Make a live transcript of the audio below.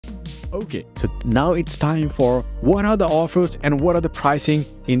Okay, so now it's time for what are the offers and what are the pricing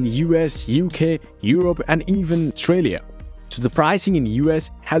in US, UK, Europe and even Australia. So the pricing in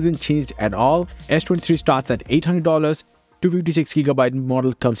US hasn't changed at all. S23 starts at $800, 256GB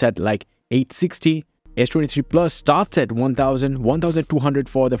model comes at like $860. S23 Plus starts at $1,200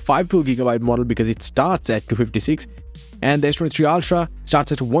 for the 512GB model because it starts at $256. And the S23 Ultra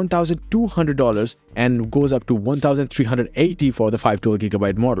starts at $1,200 and goes up to $1,380 for the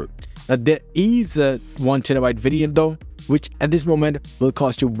 512GB model. Now there is a 1TB variant though, which at this moment will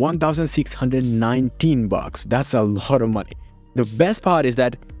cost you $1,619. That's a lot of money. The best part is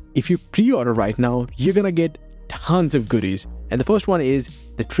that if you pre-order right now, you're gonna get tons of goodies. And the first one is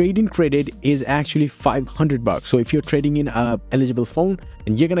the trade-in credit is actually $500. So if you're trading in a eligible phone,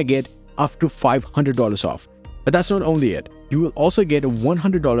 then you're gonna get up to $500 off. But that's not only it. You will also get a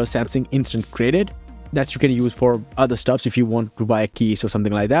 $100 Samsung instant credit that you can use for other stuff if you want to buy a case or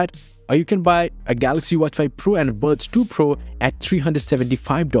something like that. Or you can buy a Galaxy Watch 5 Pro and a Buds 2 Pro at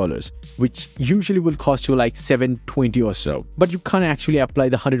 $375, which usually will cost you like $720 or so. But you can't actually apply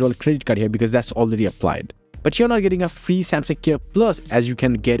the $100 credit card here because that's already applied. But you're not getting a free Samsung Care Plus as you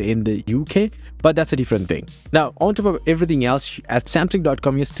can get in the UK, but that's a different thing. Now, on top of everything else, at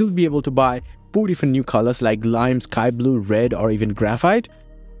Samsung.com, you'll still be able to buy 4 different new colors like lime, sky blue, red, or even graphite.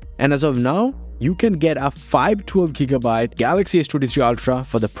 And as of now, you can get a 512GB Galaxy S23 Ultra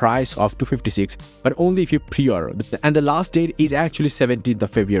for the price of $256, but only if you pre-order. And the last date is actually 17th of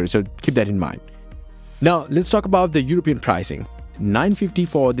February, so keep that in mind. Now, let's talk about the European pricing. $950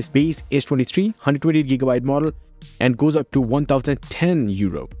 for this base S23 128GB model and goes up to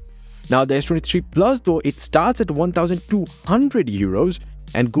 €1,010. Now the S23 Plus though, it starts at €1,200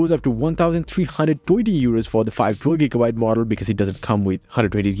 and goes up to €1,320 for the 512GB model because it doesn't come with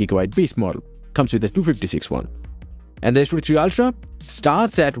 128GB base model. It comes with the 256 one. And the S23 Ultra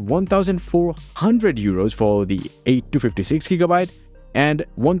starts at €1,400 for the 256GB and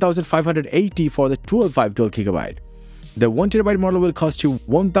 $1,580 for the 512GB. The 1TB model will cost you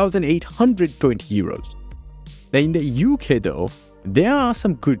 €1,820. Now in the UK though, there are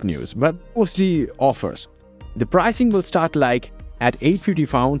some good news, but mostly offers. The pricing will start like at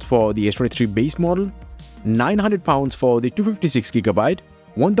 £850 for the S23 base model, £900 for the 256GB,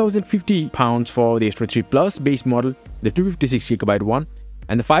 £1,050 for the S23 Plus base model, the 256GB one,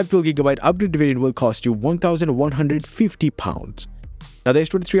 and the 512GB upgraded variant will cost you £1,150. Now the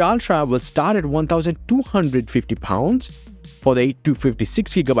S23 Ultra will start at £1,250 for the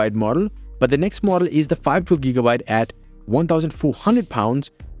 256GB model, but the next model is the 512GB at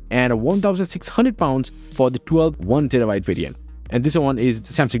 £1,400 and £1,600 for the 1TB variant. And this one is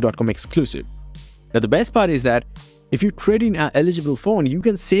Samsung.com exclusive. Now the best part is that if you trade in an eligible phone, you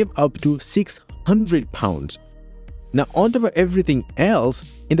can save up to £600. Now on top of everything else,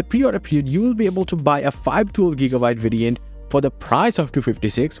 in the pre-order period, you will be able to buy a 512GB variant for the price of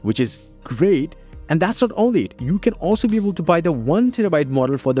 $256, which is great. And that's not only it, you can also be able to buy the 1TB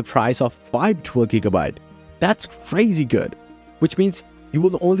model for the price of 512GB. That's crazy good, which means you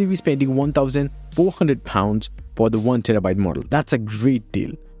will only be spending £1,400 for the 1TB model. That's a great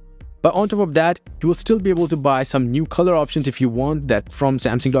deal. But on top of that, you will still be able to buy some new color options if you want that from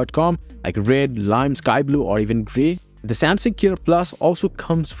Samsung.com, like red, lime, sky blue, or even gray. The Samsung Care Plus also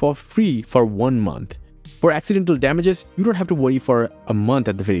comes for free for 1 month. For accidental damages, you don't have to worry for a month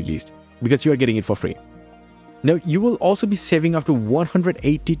at the very least, because you are getting it for free. Now, you will also be saving up to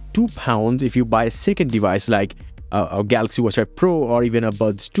 £182 if you buy a second device like a Galaxy Watch 5 Pro or even a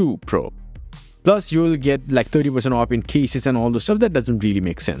Buds 2 Pro. Plus, you will get like 30% off in cases and all the stuff that doesn't really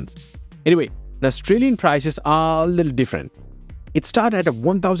make sense. Anyway, the Australian prices are a little different. It starts at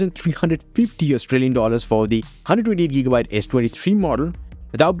 $1,350 for the 128GB S23 model.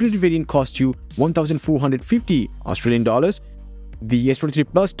 The upgraded variant costs you $1,450. The S23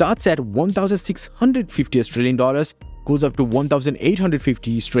 Plus starts at $1,650, goes up to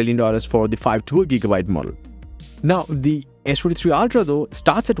 $1,850 for the 512GB model. Now, the S23 Ultra though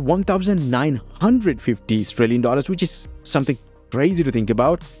starts at $1,950, which is something crazy to think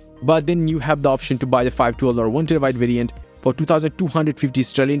about. But then you have the option to buy the 512 or 1TB variant for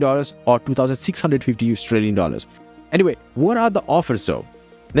 $2,250 or $2,650. Anyway, what are the offers though?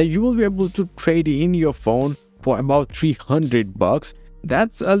 Now you will be able to trade in your phone for about $300.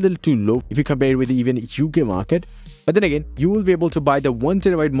 That's a little too low if you compare it with even UK market. But then again, you will be able to buy the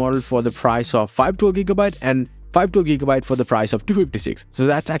 1TB model for the price of 512GB and 512GB for the price of $256. So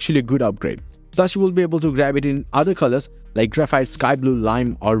that's actually a good upgrade. Plus, you will be able to grab it in other colors like graphite, sky blue,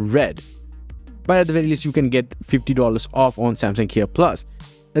 lime, or red. But at the very least, you can get $50 off on Samsung Care Plus.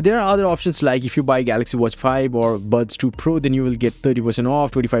 Now, there are other options like if you buy Galaxy Watch 5 or Buds 2 Pro, then you will get 30%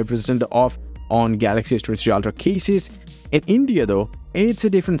 off, 25% off on Galaxy S23 Ultra cases. In India though, it's a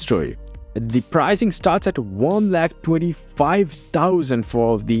different story. The pricing starts at 1,25,000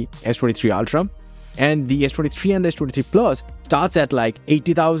 for the S23 Ultra, and the S23 and the S23 Plus starts at like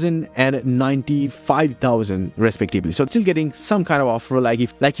 80,000 and 95,000 respectively. So still getting some kind of offer. Like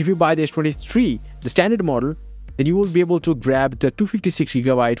if you buy the S23, the standard model, then you will be able to grab the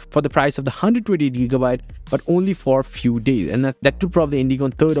 256GB for the price of the 128GB, but only for a few days, and that will probably ending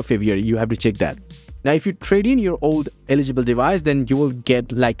on 3rd of February. You have to check that. Now, if you trade in your old eligible device, then you will get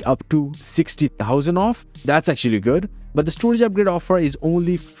like up to 60,000 off. That's actually good. But the storage upgrade offer is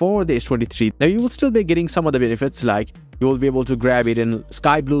only for the S23. Now, you will still be getting some other benefits, like you will be able to grab it in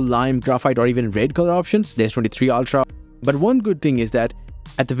sky blue, lime, graphite, or even red color options, the S23 Ultra. But one good thing is that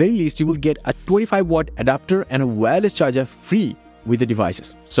at the very least, you will get a 25-watt adapter and a wireless charger free with the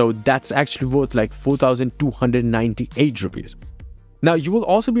devices. So that's actually worth like 4,298 rupees. Now, you will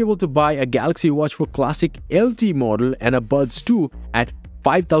also be able to buy a Galaxy Watch 4 Classic LT model and a Buds 2 at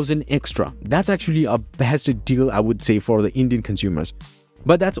 5,000 extra. That's actually a best deal, I would say, for the Indian consumers.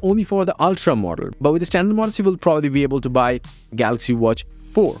 But that's only for the Ultra model. But with the standard models, you will probably be able to buy Galaxy Watch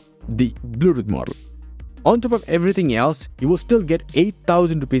 4, the Bluetooth model. On top of everything else, you will still get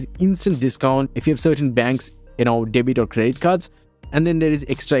 8,000 rupees instant discount if you have certain banks, debit or credit cards. And then there is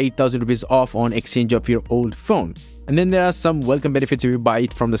extra 8,000 rupees off on exchange of your old phone. And then there are some welcome benefits if you buy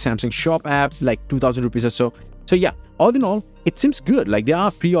it from the Samsung Shop app, like 2,000 rupees or so. So yeah, all in all, it seems good. Like there are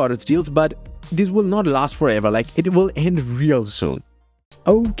pre-order deals, but this will not last forever. Like it will end real soon.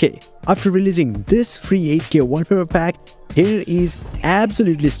 Okay, after releasing this free 8K wallpaper pack, here is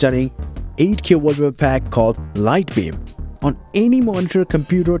absolutely stunning 8K wallpaper pack called Light Beam. On any monitor,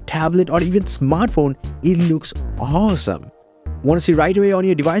 computer, tablet, or even smartphone, it looks awesome. Want to see right away on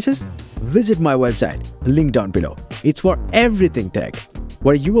your devices? Visit my website, link down below. It's for everything tech,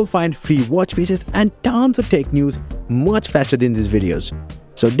 where you will find free watch faces and tons of tech news much faster than these videos.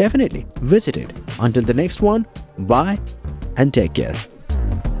 So definitely visit it. Until the next one, bye and take care.